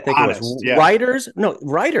last week. I think it was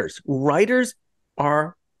writers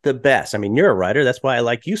are the best. I mean, you're a writer. That's why I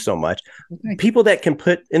like you so much. People that can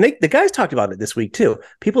put, and the guys talked about it this week too.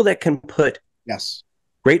 People that can put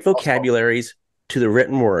great vocabularies to the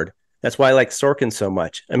written word. That's why I like Sorkin so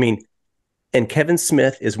much. I mean, and Kevin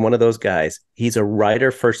Smith is one of those guys. He's a writer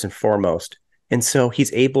first and foremost. And so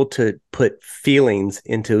he's able to put feelings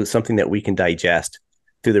into something that we can digest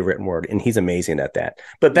through the written word. And he's amazing at that.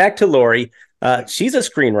 But back to Lori, she's a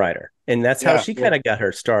screenwriter. And that's how she kind of got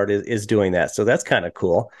her start is doing that. So that's kind of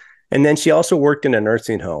cool. And then she also worked in a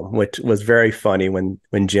nursing home, which was very funny when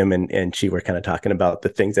Jim and she were kind of talking about the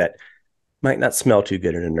things that might not smell too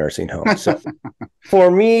good in a nursing home. So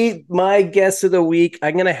for me, my guess of the week,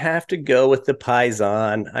 I'm going to have to go with the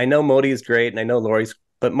Paisan. I know Modi is great and I know Lori's,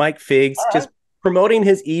 but Mike Figs just promoting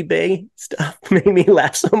his eBay stuff made me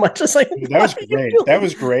laugh so much. It's like, that was great. That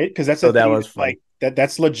was great because that's that was fun.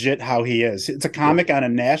 That's legit how he is. It's a comic on a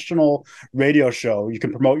national radio show. You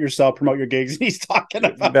can promote yourself, promote your gigs, and he's talking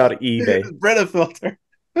about eBay. Brita filter.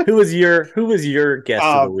 Who was your guest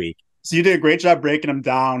of the week? So you did a great job breaking them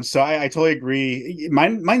down. So I totally agree.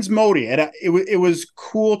 Mine's Modi, and it was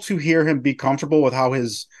cool to hear him be comfortable with how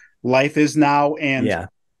his life is now.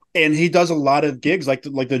 And he does a lot of gigs like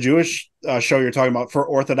the Jewish show you're talking about for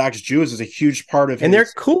Orthodox Jews is a huge part of his they're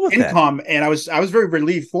cool with income. That. And I was very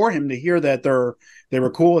relieved for him to hear that they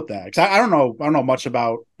were cool with that. Cause I don't know much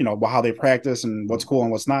about, how they practice and what's cool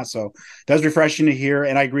and what's not. So that's refreshing to hear.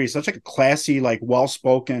 And I agree. Such like a classy, like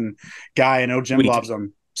well-spoken guy. I know Jim loves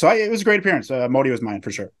him. So it was a great appearance. Modi was mine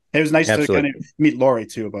for sure. It was nice to kind of meet Lori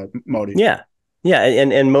too, but Modi. Yeah. Yeah.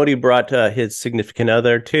 And Modi brought his significant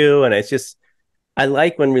other too. And it's just, I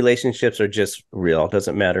like when relationships are just real. It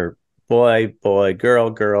doesn't matter. Boy, girl,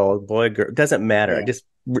 boy, girl. It doesn't matter. Yeah.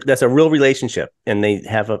 That's a real relationship, and they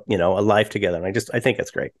have a life together. And I think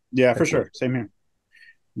that's great. Yeah, for sure. Same here.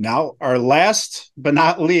 Now, our last but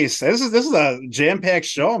not least, this is a jam-packed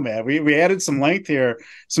show, man. We added some length here,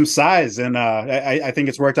 some size, and I think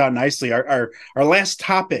it's worked out nicely. Our last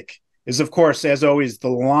topic is, of course, as always, the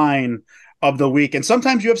line of the week. And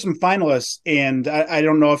sometimes you have some finalists, and I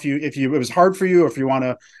don't know if it was hard for you or if you want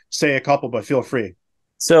to say a couple, but feel free.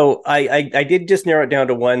 So I did just narrow it down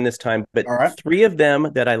to one this time, but right. 3 of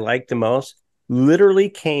them that I liked the most literally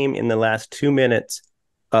came in the last 2 minutes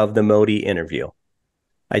of the Modi interview.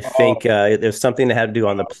 I think there's something that had to do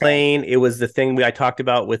on the plane. It was the thing I talked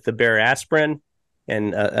about with the bear aspirin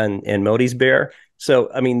and Modi's bear.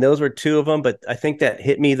 So, I mean, those were 2 of them, but I think that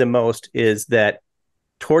hit me the most is that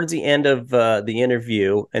towards the end of the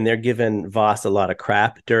interview, and they're giving Voss a lot of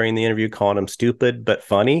crap during the interview, calling him stupid but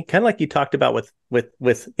funny, kind of like you talked about with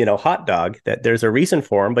Hot Dog, that there's a reason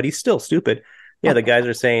for him, but he's still stupid. Yeah, the guys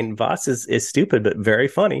are saying Voss is stupid but very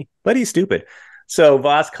funny, but he's stupid. So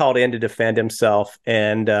Voss called in to defend himself,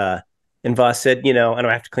 and Voss said, and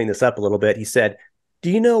I have to clean this up a little bit. He said,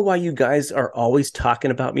 "Do you know why you guys are always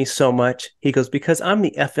talking about me so much?" He goes, "Because I'm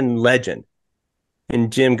the effing legend."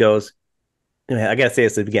 And Jim goes, I gotta say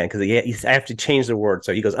this again because I have to change the word.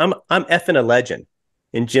 So he goes, "I'm effing a legend,"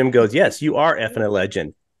 and Jim goes, "Yes, you are effing a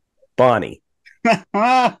legend, Bonnie."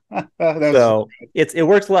 So it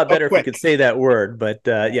works a lot better if you could say that word. But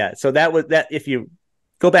yeah, so that was that. If you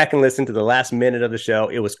go back and listen to the last minute of the show,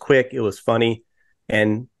 it was quick, it was funny,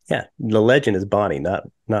 and yeah, the legend is Bonnie,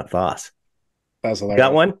 not Voss. That's hilarious.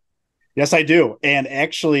 Got one? Yes, I do. And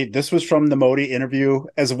actually, this was from the Modi interview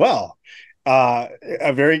as well.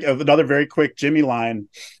 Another very quick Jimmy line.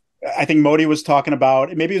 I think Modi was talking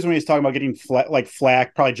about, maybe it was when he was talking about getting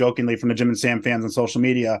flack, probably jokingly, from the Jim and Sam fans on social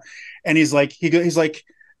media. And he's like,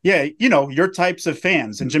 yeah, your types of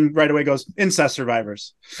fans. And Jim right away goes, incest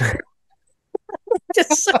survivors.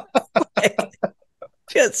 Just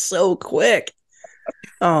so quick.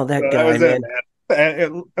 Oh, that guy, man.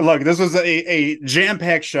 Look, this was a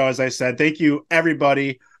jam-packed show, as I said. Thank you,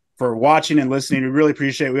 everybody, for watching and listening. We really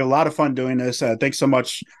appreciate it. We had a lot of fun doing this. Thanks so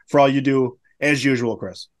much for all you do, as usual,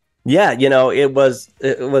 Chris. Yeah, it was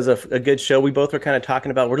a good show. We both were kind of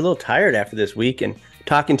talking about, we're a little tired after this week, and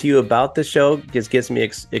talking to you about the show just gets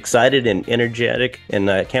me excited and energetic,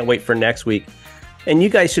 and I can't wait for next week. And you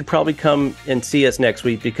guys should probably come and see us next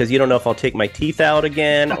week, because you don't know if I'll take my teeth out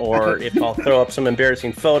again or if I'll throw up some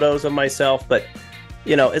embarrassing photos of myself, but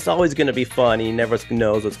it's always going to be fun. You never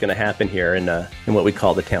knows what's going to happen here in what we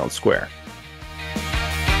call the town square.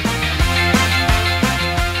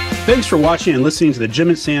 Thanks for watching and listening to the Jim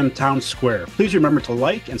and Sam Town Square. Please remember to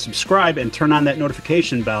like and subscribe and turn on that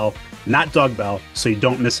notification bell, not dog bell, so you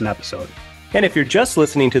don't miss an episode. And if you're just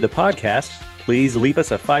listening to the podcast, please leave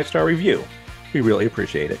us a 5-star review. We really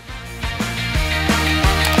appreciate it.